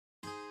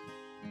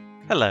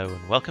Hello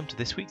and welcome to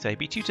this week's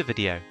AB Tutor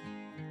video.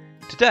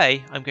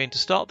 Today I'm going to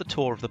start the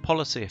tour of the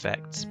policy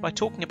effects by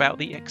talking about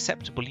the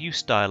acceptable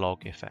use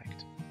dialog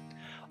effect.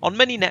 On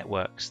many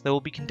networks there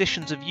will be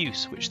conditions of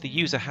use which the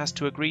user has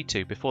to agree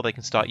to before they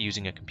can start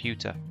using a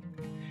computer.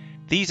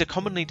 These are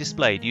commonly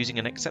displayed using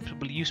an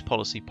acceptable use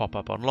policy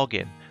pop-up on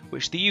login,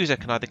 which the user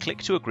can either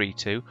click to agree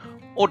to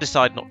or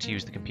decide not to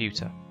use the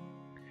computer.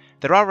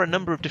 There are a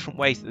number of different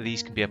ways that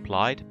these can be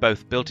applied,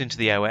 both built into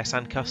the OS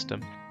and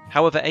custom.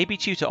 However, AB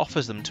Tutor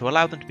offers them to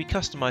allow them to be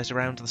customised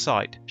around the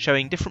site,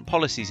 showing different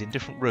policies in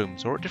different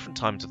rooms or at different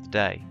times of the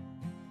day.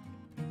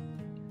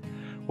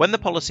 When the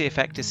policy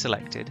effect is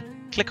selected,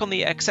 click on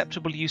the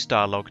Acceptable Use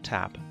Dialog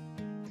tab.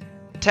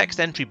 The text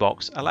entry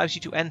box allows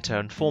you to enter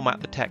and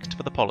format the text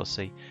for the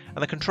policy,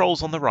 and the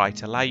controls on the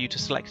right allow you to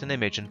select an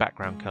image and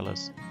background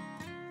colours.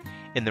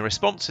 In the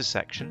Responses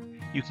section,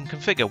 you can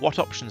configure what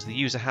options the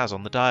user has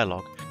on the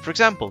dialog. For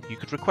example, you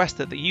could request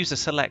that the user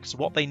selects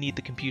what they need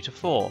the computer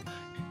for,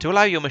 to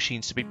allow your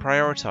machines to be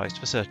prioritised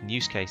for certain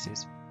use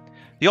cases.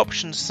 The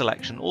options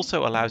selection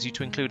also allows you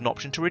to include an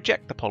option to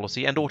reject the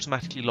policy and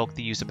automatically log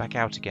the user back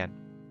out again.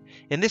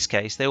 In this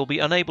case, they will be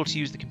unable to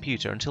use the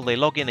computer until they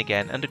log in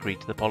again and agree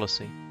to the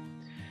policy.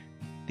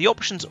 The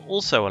options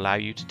also allow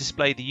you to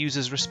display the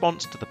user's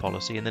response to the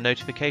policy in the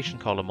notification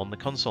column on the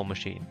console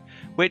machine,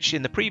 which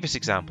in the previous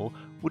example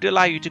would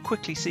allow you to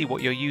quickly see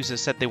what your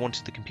users said they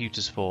wanted the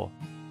computers for.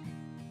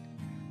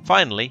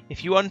 Finally,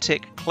 if you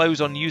untick Close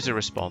on User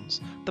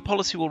Response, the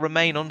policy will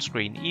remain on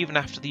screen even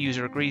after the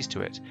user agrees to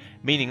it,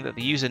 meaning that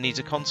the user needs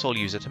a console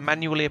user to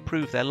manually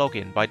approve their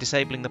login by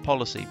disabling the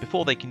policy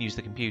before they can use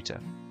the computer.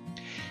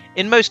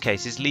 In most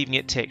cases, leaving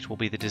it ticked will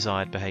be the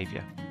desired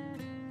behaviour.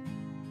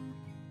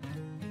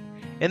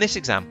 In this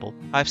example,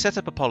 I have set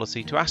up a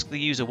policy to ask the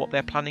user what they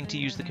are planning to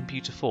use the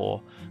computer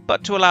for,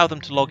 but to allow them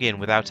to log in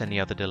without any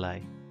other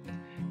delay.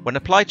 When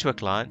applied to a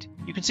client,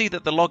 you can see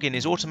that the login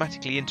is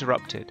automatically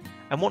interrupted,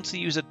 and once the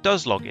user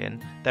does log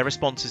in, their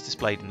response is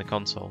displayed in the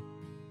console.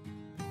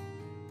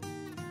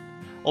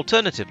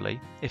 Alternatively,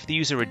 if the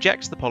user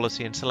rejects the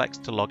policy and selects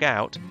to log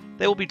out,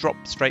 they will be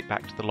dropped straight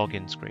back to the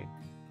login screen.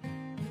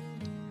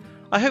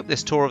 I hope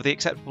this tour of the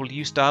acceptable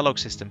use dialog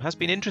system has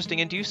been interesting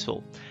and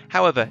useful.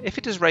 However, if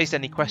it has raised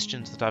any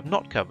questions that I've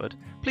not covered,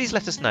 please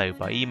let us know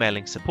by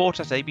emailing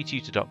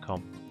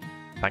support@abtutor.com.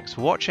 Thanks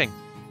for watching.